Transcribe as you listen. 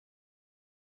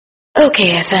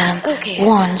okayfm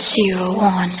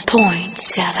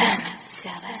 101.7.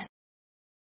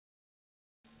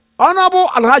 Honorable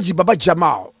Alhaji Baba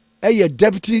Jamal,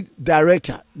 Deputy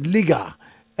Director, Legal,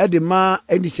 Edema,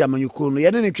 Edisi Amanyuko,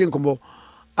 Yenen Chinkombo.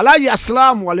 Alhaji,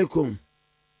 assalamu alaikum.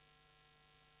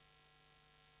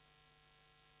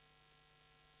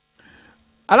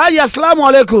 Alhaji, assalamu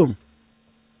alaikum.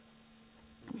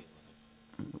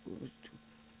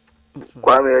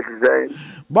 Kwame exercise.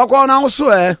 Bako na usu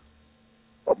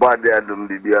Obade adum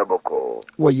bibia bako.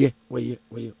 Woye.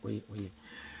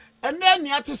 And then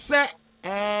you have to say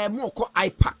moko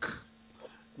iPack.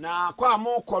 Na kwa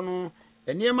moko no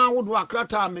enema wodo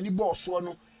akrata mani boss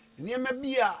no. Enema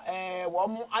bia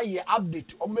wo aye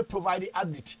update, o me provide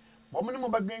update. Wo mo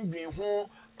badwen ho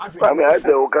ahwe. Kwame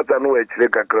ase o kata no e kire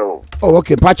kakra o. Oh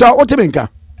okay, pacha o temenka.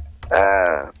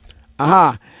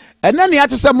 Aha. And then you have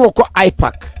to say moko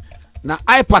iPack. Na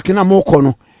iPack na moko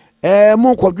no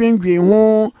moko dwen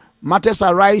ho matters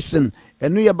arising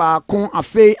enu ye ba kon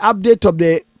afi update of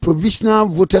the provisional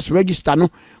voters register no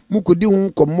mukodi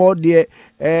hu komo de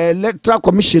electoral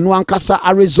commission no ankasa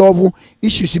a resolve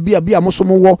issues bia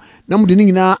mosomo wo na mu de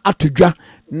nyina atodwa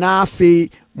na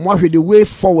afi mo ahwe the way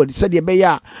forward said ye be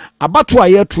ya abato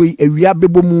aye troi awia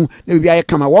bebomu na awia ye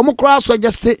kama wo mo kra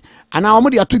suggest ana wo mo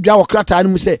de atodwa wo krata no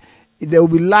mu say there will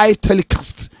be live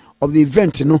telecast of the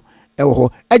event no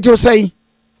ejo say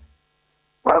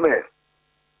Kwame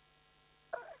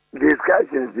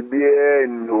discussions be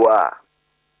no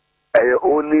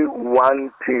only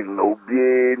one thing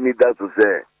obi need to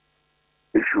say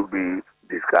it should be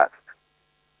discussed.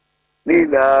 Need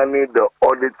the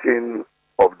auditing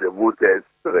of the voters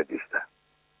register.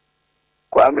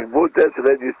 Kwame voters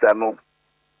register no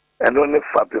and only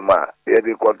Fatima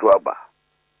yedi kwatwaba.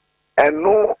 And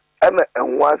no and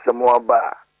one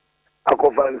samoaba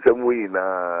akofan semwe na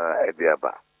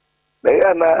ediaba. Na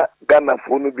yana Ghana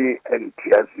phone bi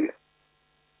entiasi.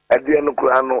 Ade no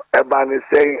kura no eba ne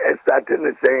saying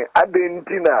starting saying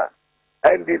adentina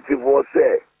and this was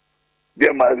say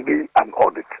there must be an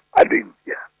audit.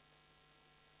 Adentia.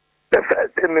 The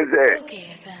first thing is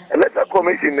a letter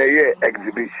commission a year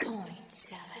exhibition.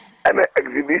 And an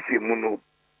exhibition muno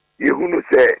you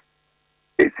say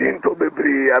it seems to be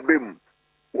very abim.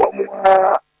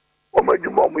 Wamwa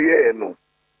omajumom ye no.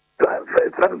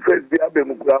 Transfer the abim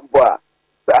grandpa.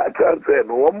 That transfer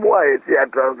no more is a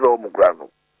transfer mugrano.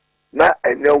 Na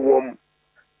enye wom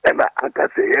na aka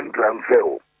say yen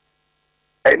transfer.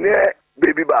 Enye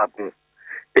baby baku.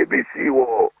 ABC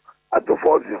wo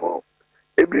atofozi ho.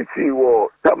 ABC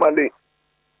wo tamale.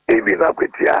 Ebi na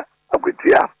akwetia.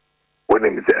 When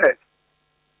him say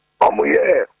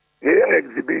omuye ye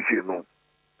exhibition no.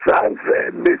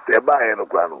 Transfer list eba no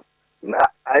grano. Na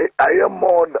I am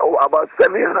more about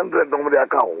 700 on the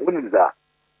account. When is that?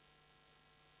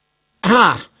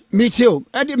 Me too.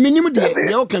 Minimum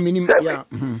de okay minimum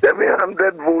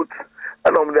 700 votes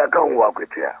and on the account work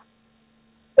with here.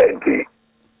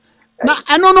 Now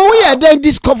I don't know where they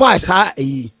discover sa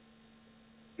eh.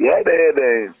 Yeah,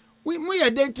 they. We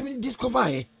then to discover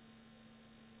eh.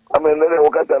 I mean they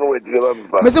okata no we deliver me.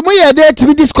 Me say we there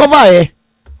to discover eh.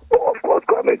 Of course,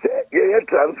 come say yeah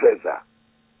transfer sir.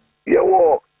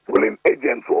 Yeah, polling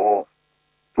agent for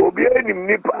be any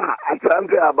nipa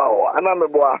transfer about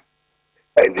anameboa.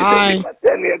 And the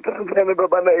 10 year transfer me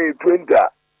baba na 20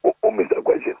 o Mr.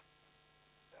 question.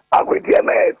 Akwetia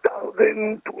na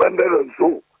 1,200 or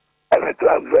so and a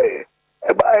transfer.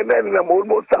 About then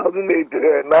almost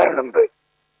 1,900.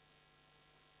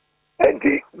 And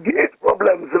the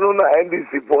problems no na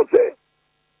NDC for say.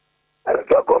 And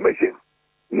the commission.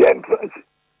 Yen trans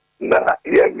na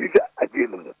yen visa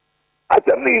agreement.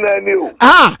 Atamni na new.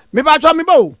 Me ba twa me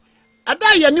bo.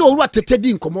 Ada ye ne owura tete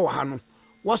di nkomo wa ha no.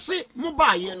 Wose mo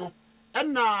ba ye no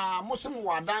na mo sem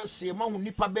wa dance ma hu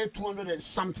nipa be 200 and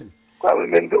something. Kwame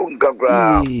mendo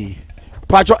ngagwa.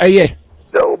 Pacho eye.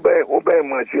 Da obey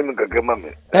machine kagema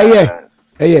me. Eye.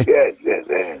 Yes.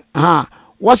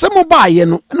 Wose mo ba ye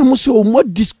no na mo se o mo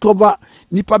discover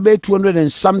nipa be 200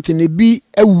 and something e bi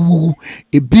ewu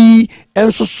e bi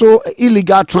enso so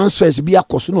illegal transfers bi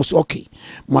akoso no so okay.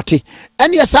 Mate.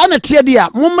 En ye sa na tie dia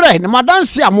mo mre na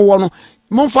madanse a mo wo no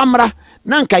mo famra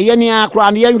na nka ye ne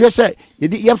akra na ye hwe se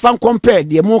ye fan compare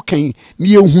de mo kan ni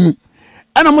ye hunu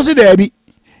ana mo se da bi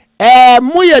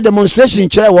mo ye demonstration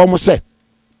kire wo mo se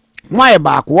mo aye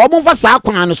ba ko wo mo fa sa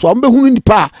akwan no so mo be hunu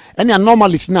nipa ene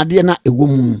normalist na de na ewo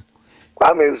mu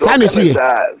kwame so na say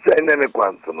ne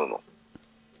kwanso no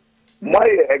my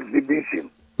exhibition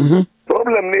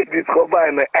problem need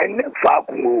discover na ene fa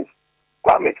ko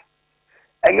kwame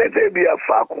ene te bi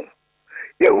afa ko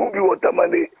ye hu bi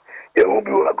watermane ye hu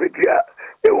bi akwetia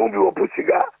ye hu bi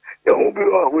opusiga ye hu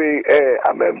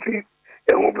amemfi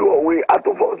e will be away out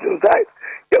of us inside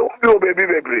e will be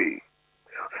baby.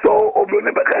 So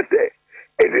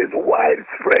it is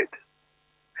widespread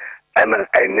and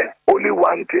only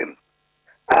one thing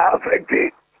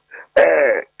affected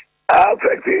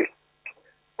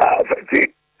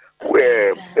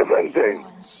where different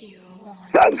things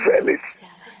Sanfelis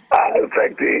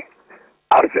affected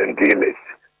absentilis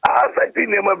affecting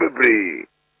Nema Bebre.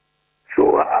 So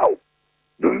how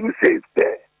do you say it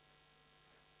there?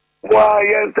 Why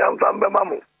yes I'm from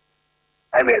Mamu?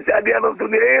 And I said the other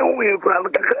today we from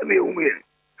the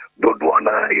don't want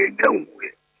to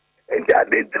and I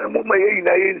did the moment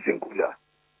in Singular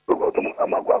because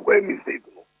I'm a mistake.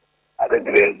 I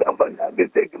didn't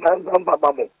mistake some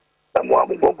Mamu.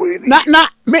 Na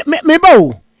me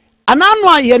bo anano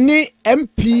ayene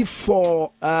MP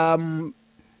for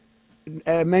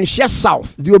Manchester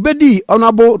South the obedi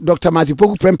honorable Dr. Matthew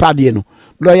Poku Prempade no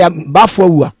lawyer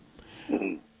Bafowua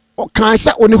o kan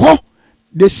say oni ho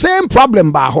the same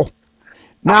problem ba ho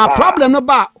na problem no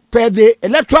ba per the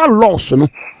electoral laws no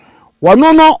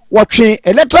wono no wotwe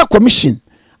electoral commission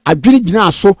adwini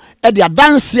gina so e de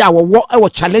adanse a wo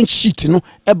challenge sheet no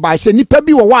e ba say nipa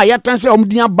bi wo wa ya transfer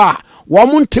omdian ba wo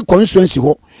mo nte constituency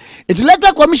ho it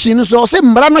electoral commission so say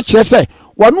mmara no kire say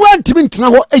wono antimi ntena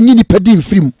ho enyi nipa di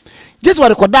mfirim this was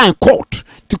recorded in court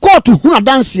the court hu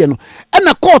adanse no and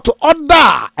the court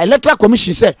order electoral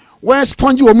commission say when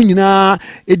sponge wo nyina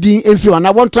edin emfirim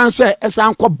na won transfer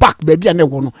esan ko back baby na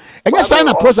wo no enye sign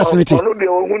na process ni ti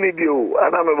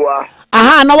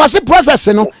aha na wase process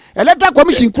no electoral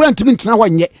commission kura ntimi ntena ho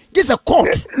nye this a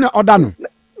court na order no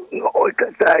o ka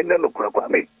say na no kura kwa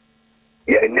me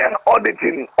yeah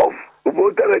auditing of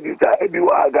voter register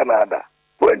ebiwa Canada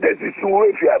for the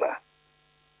situation fiana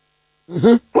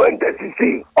for the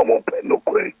see omo pe no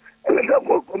kure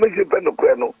electoral commission pe no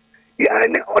kure no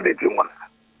yeah auditing one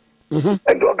and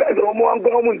the guys omo an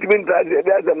go mo ntimi ntena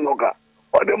dey dem no ka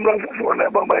o dem run for na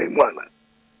ba mai mwana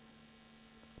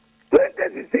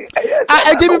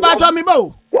Jimmy Bato mi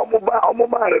bo. Omo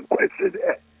ba request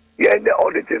yeah the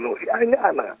auditing no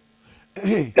yeah na.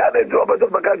 That drop to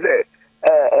because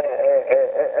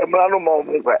emrano ma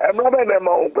omo kwa. Emra be na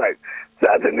ma omo kwa.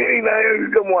 That ni na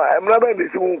you mo emra be ni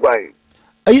simu kwa.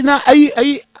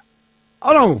 Ayi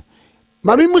oh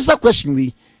mami musa question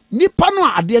we nipa no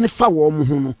ade ne fa wo mo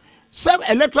ho no. Some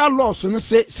electoral laws no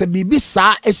say bibi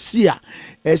sa esia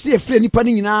esi efre nipa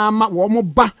ni nyina ma wo mo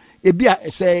ba ebia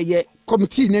say ye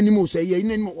committee nanimu say ye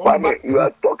nanimu you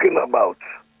are talking about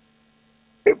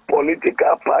a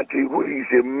political party who is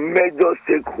a major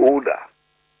stakeholder.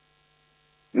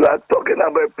 You are talking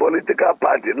about a political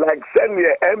party like send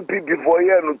your MP before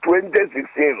year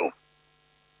 2016.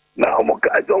 Now I'm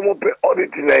pay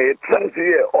auditing a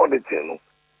trans-year auditing.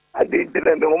 I did the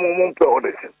pay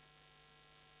auditing.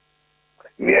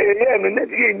 Near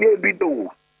year be do.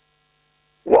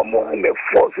 One more and the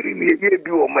force in the year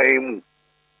do on my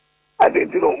I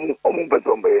didn't know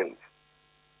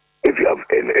if you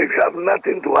have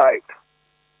nothing to hide,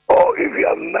 or if you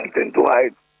have nothing to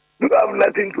hide, you have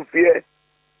nothing to fear.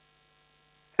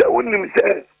 So when you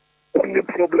say only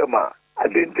problem, I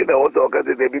didn't think I was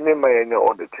organized. They didn't make any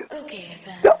auditing.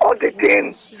 The auditing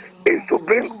is to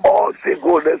bring all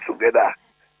stakeholders together.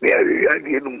 I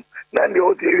mean,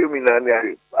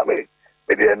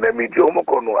 the enemy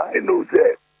I know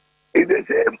say it's the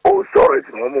same old stories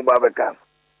in Babakan.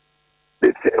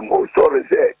 The same old story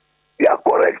say, you are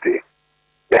correct.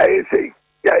 Yeah, you say.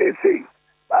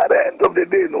 By the end of the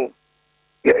day, no.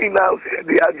 Yeah, now say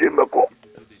the Ajimako.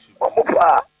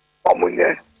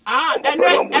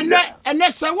 And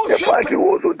that's a the party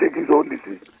also take his own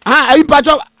decision. I patch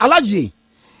Alaji.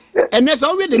 And that's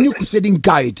already the new crusading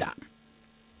guide.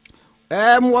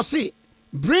 Was it?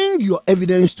 Bring your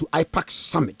evidence to IPAC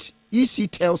Summit. EC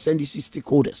tells NDC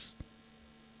stakeholders.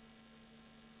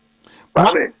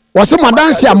 Was some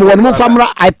dance am one more family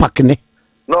IPAC ne?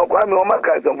 No, I'm not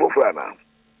going now.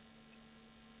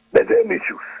 The same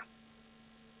issues.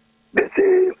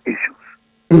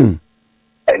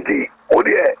 And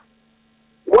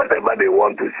whatever they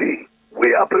want to see,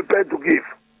 we are prepared to give.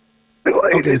 Because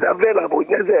it is available.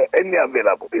 Yes, any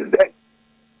available is there.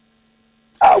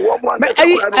 I want one. And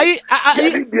then I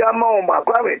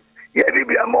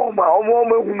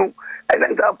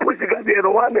push the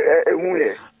one.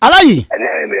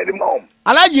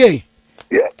 Alaji,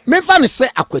 me fan say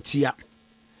akwatia.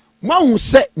 One who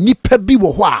say nipa bi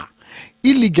wo ho a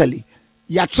illegally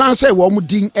ya transfer wo mu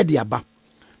din e de aba.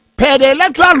 Per the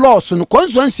electoral laws no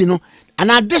constituency no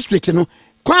and our district no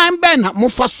kwan ben na mo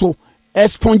fa so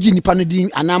sponge nipa no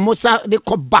din and mo sa they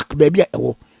come back baby e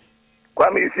wo.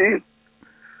 Kwame, you see,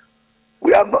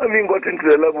 We have not even gotten to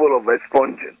the level of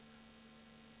expunging.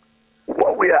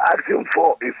 What we are asking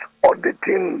for is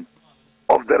auditing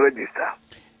of the register.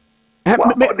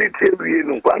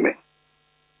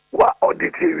 What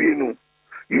audit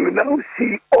you now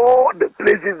see all the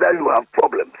places that you have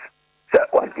problems. So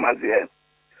what must you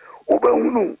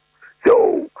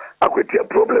so I could hear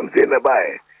problems in the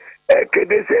buy.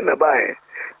 Kede say in the buy.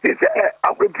 They say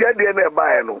I could hear the end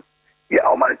buy no. Yeah,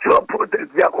 how much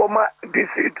protest Yakoma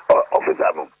district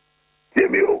officer no.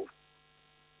 JMO.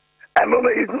 I know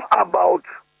it's not about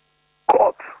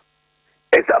court.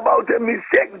 It's about a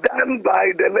mistake done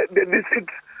by the district.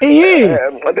 The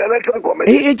electoral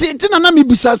committee. It's na mi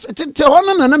bisa. It's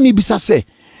hono na mi bisa se.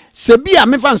 Sebi a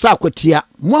me fan sa akwatia.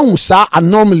 Mo sa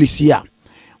anomalies here.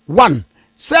 One,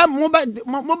 say mo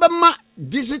ma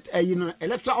district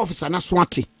electoral officer na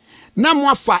swati. Na mo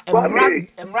afa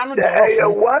emra no the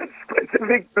one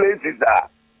specific place is that.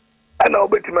 And I'll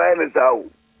bet my hand is out.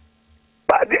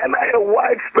 But they are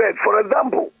widespread. For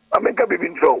example, I make a big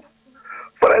intro.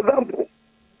 For example,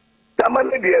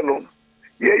 Tamale Diano,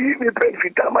 you need to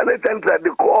Tamale Center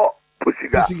the core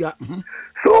Pusiga.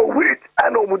 So, which I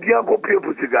know Mudiago Pia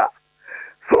Pusiga.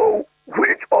 So,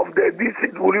 which of the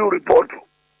districts will you report to?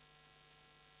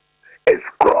 It's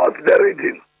cross the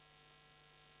region.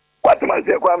 What am I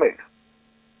saying, Kwame?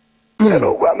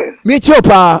 Hello, Kwame. Meet you,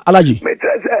 Pa Alaji. Meet you,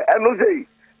 I know say.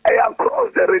 I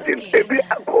across the region, ebi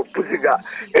ako Pusiga,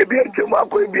 ebi Jamal,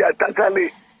 ebi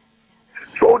Takale.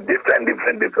 So different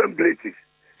places.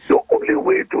 The only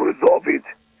way to resolve it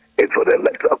is for the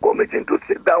electoral commission to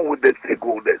sit down with the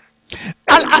stakeholders.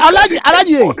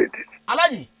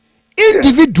 Alaji,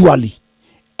 individually,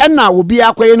 and now will be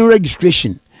acquiring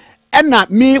registration, and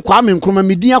not me, Kwame Nkrumah,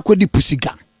 me dia kodi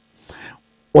Pusiga.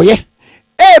 Oh yeah,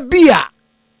 ebia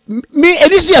me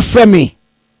edisi efremi.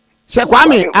 Se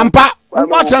Kwame ampa.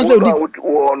 What translate one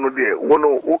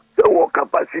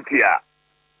capacity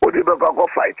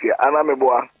fight here and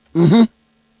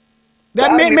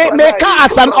then may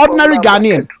as an ordinary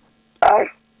Ghanaian.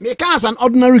 Make as an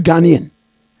ordinary Ghanaian.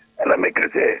 And I make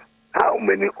say how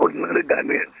many ordinary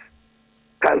Ghanaians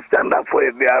can stand up for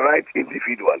their rights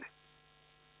individually?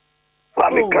 How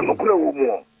many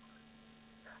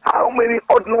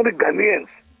ordinary Ghanaians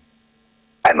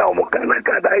and now Mokana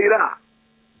Kadaira?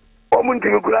 How many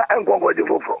ordinary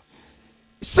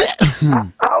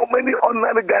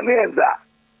Ghanaians are?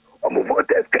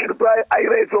 Voters can buy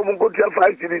IRA from Gotia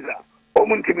 5 cities.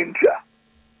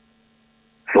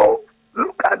 So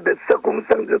look at the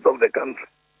circumstances of the country.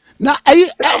 Now,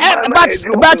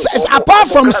 but apart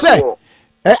from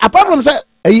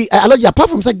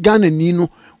say, Ghana, Nino,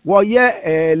 well,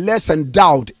 yeah, less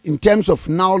endowed in terms of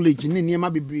knowledge. Ni ma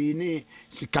bibiri ni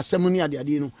sikasemuni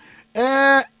adi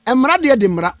emra de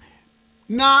demra.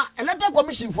 Na electoral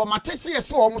commission for matesi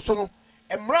yeso omo so no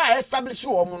emra establish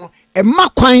omo no emma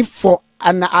kwan for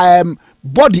an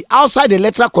body outside the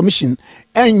electoral commission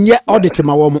and ye audit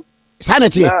ma omo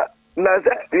sanity na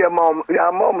your mom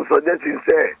suggesting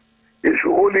say it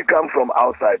should only come from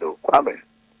outside though Kwame.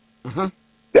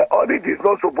 The audit is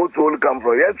not supposed to only come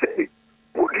from yes say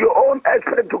put your own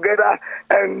expert together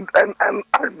and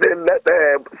ask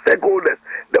the stakeholders,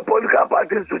 the political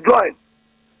parties to join.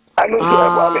 I know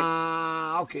Kwame.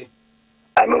 Okay.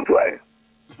 I know why.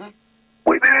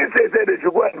 We didn't say they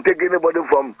should go and take anybody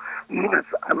from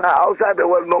outside the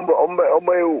world number.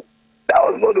 That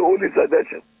was not the only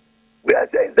suggestion. We are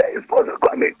saying that it's possible.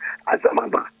 I mean, as a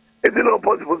member, it's not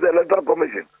possible the electoral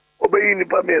commission. Obey ni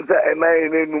pamienza and I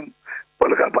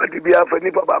political party be after ni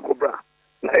papa cobra.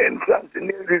 Na entrance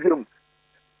ni resume.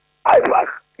 I back.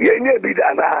 Ye ni be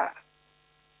dana.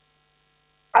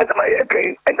 As my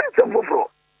yekin and that's a fofro.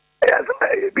 As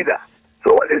my be da.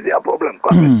 So what is their problem?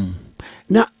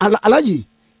 Now, Alaji,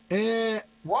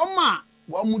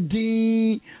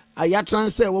 wamudi aya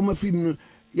transfer wama film.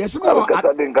 Yes,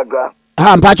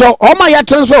 Pacho, my ya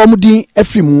transfer wamudi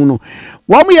efim no.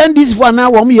 Wamu ya this for now,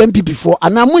 wamu ya MPP for,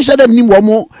 and I mun share them ni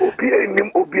wamu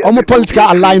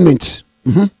political alignment.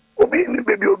 Obi ni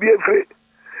baby obi efre.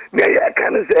 Na ya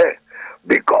kan say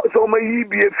because omo yi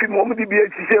bi efim omo di bi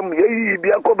echisem yi bi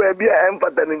akoba bi a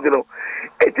empata ni no.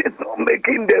 It is not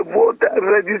making the voter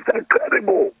register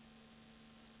credible.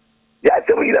 Yeah,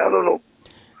 so we don't know.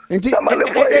 Some of the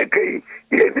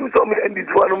some and this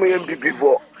one MPP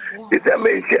for. It's a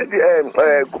mention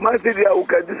Kumasi dia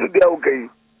okay, this is dia okay.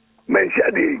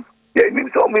 Mention the yeah,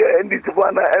 some and this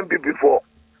one MPP for.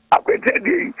 I can tell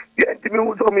you, yeah,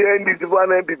 some and this one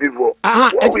MPP for.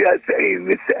 What we are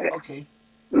saying is okay.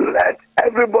 Let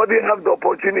everybody have the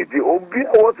opportunity. Obi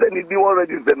was any one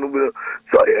register number.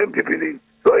 So MPP,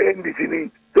 so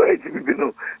NDC, so HPP,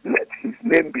 no. Let his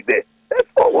name be there. That's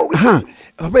all what we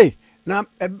Papa na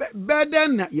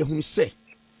burden na ye hu say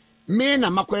me na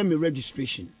makoye me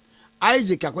registration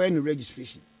Isaac akoye me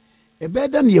registration e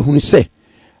burden ye hu say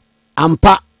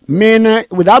ampa me na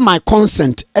without my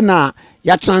consent na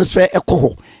ya transfer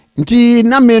ekoho nti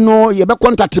na me no ye be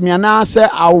contact me na say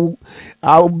I'll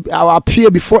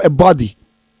appear before a body.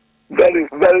 Very,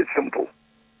 very simple.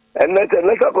 And let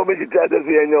a committee tell us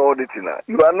any auditing.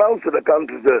 You announce to the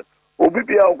country, sir,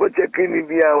 Obibia will check in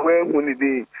India when we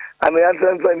need, and I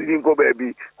transfer in go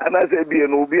baby, and I say, be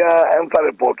an Obia and for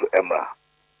report to Emma.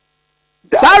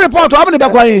 That report, how many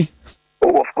back?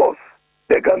 Oh, of course.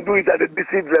 They can do it at the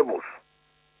district levels.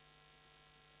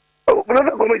 Oh,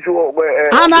 another committee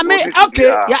and I mean,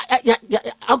 okay, yeah,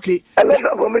 okay. Unless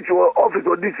I committee office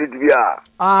or district, yeah.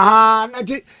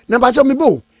 Number me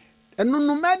bo. And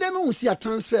no matter who see a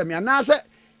transfer me, and I say,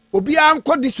 Obia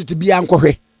uncle district to be uncle.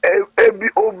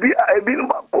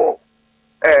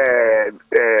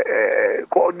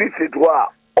 Call district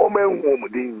wa omen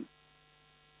woman.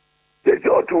 The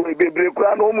judge will be break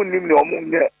ground woman in your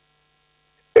moon.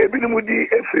 Ebinumudi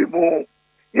Efremo.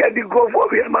 Yet the go for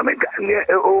the Mamma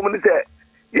woman said,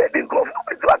 yet the go for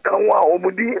the Lakawa,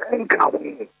 Omudi and Cow.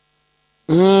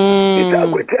 I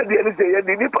would tell the end say, you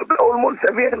did almost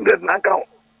 700 account.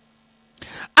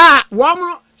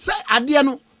 One say,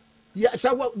 Adiano, yes,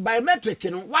 biometric,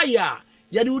 you know, why ya?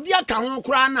 Ya do dia ka ho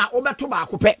kra na obeto ba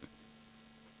akopɛ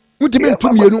mutime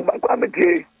ntum yenu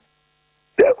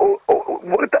the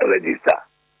voter register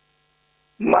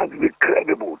must be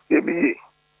credible.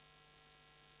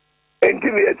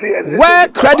 Where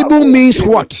credible means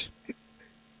what?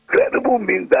 Credible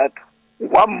means that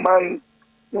one man,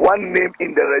 one name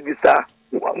in the register,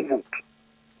 one vote.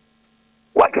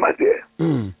 What am I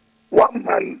saying? One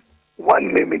man,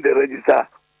 one name in the register,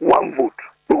 one vote.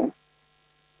 2,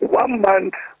 1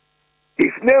 month,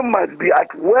 his name must be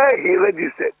at where he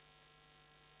registered.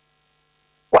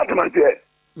 What am I saying?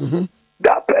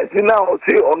 That person now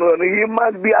say, he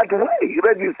must be at where he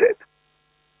registered.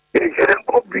 He shouldn't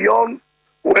go beyond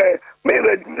where me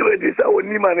register or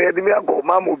Niman Edimiako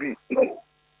Mamobi. No.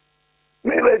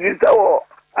 Me register or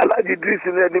Alaji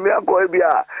Drisin Edimiako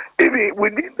Ebia. Even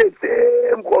within the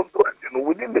same construction,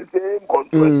 within the same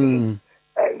construction.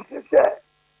 And she said,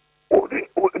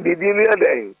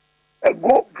 the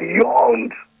go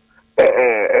beyond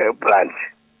branch.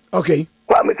 Okay.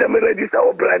 Kwame me register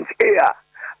or branch A.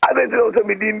 I don't know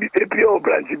me didn't appear or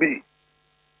branch B.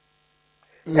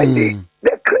 And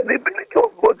the credibility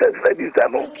of voters register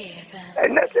no.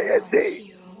 And that's what I say.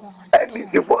 And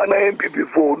it's before an MP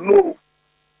before. No.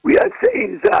 We are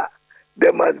saying that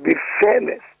there must be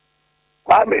fairness.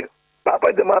 Kwame,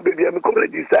 Papa Jamal baby, I'm going to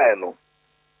register no.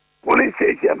 Police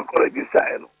station, I'm going to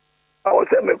register no. I was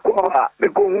saying, me go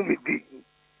home me be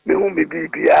I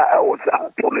was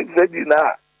police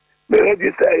register. Me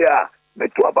register ya, me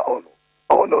to about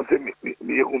oh no, say me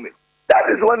home. That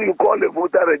is when you call the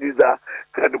voter register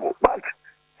credible. But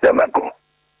Semako,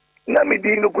 na me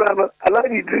di no grana,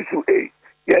 Alaji Drisu A,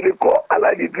 ya they call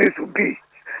Alaji Drisu B.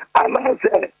 And I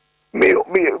say me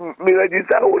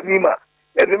register Onima,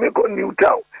 ya they make on New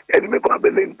Town, ya they make on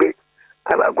Belempe.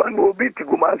 And I go be to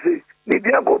Gumasi,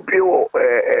 Nidia go pay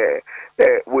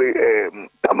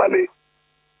Tamale.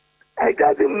 It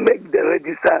doesn't make the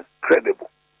register credible.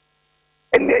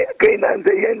 And they again and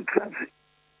the entrance,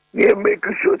 you make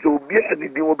sure to be a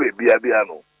new baby.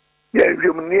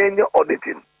 You near your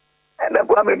auditing. And I'm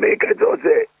going to make it or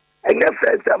say, and the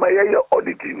first time I hear your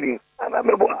auditing me, and I'm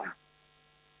a boy.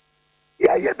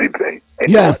 Yeah, you be paying.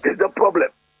 And what is the problem?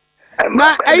 And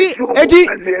now,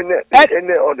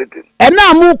 auditing. And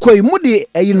now, Mudi,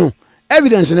 you know,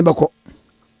 evidence in the book.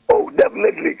 Oh,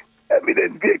 definitely.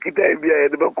 Evidence be a kita be a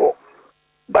debako.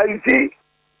 But you see,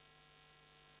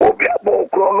 Obia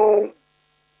Bokrono,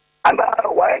 and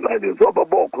why not you so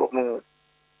Bokrono?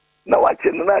 Now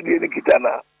watching the Nadia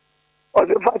Kitana. Or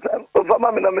the first time of a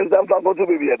mamma and some go to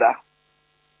be there.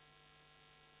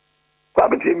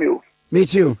 Come to you. Me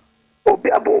too.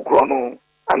 Obia Bokrono,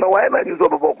 and why not you so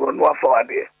Bokrono for a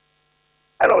day?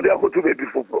 I know they are going to be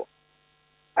before.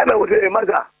 And I would say,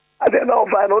 Mother, I don't know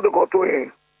if I know the go to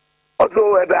him.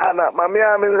 Also, Anna, Mamma,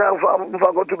 I'm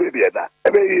going to be there.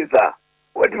 Every year,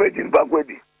 what you in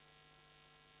Bagwedi?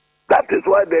 That is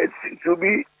why there should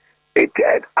be a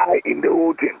third eye in the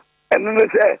whole thing. And then they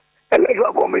say,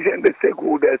 Electoral Commission, the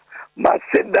stakeholders must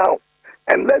sit down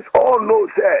and let's all know,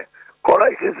 say,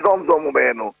 corrections from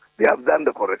Zomobeno. They have done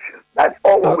the correction. That's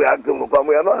all what we are doing.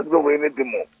 We are not doing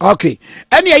anything more. Okay.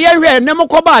 And yeah, Nemo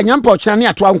Koba, Yampo Chani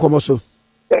at one Comoso.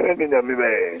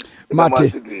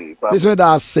 Mate, this is what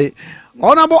I say.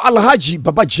 Honorable Alhaji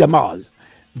Baba Jamal,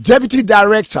 Deputy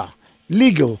Director,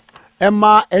 Legal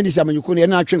Emma Endis Amanyukuni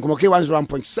and Natrin Komoke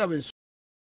 101.7.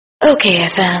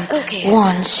 OKFM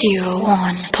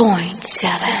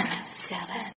 101.7.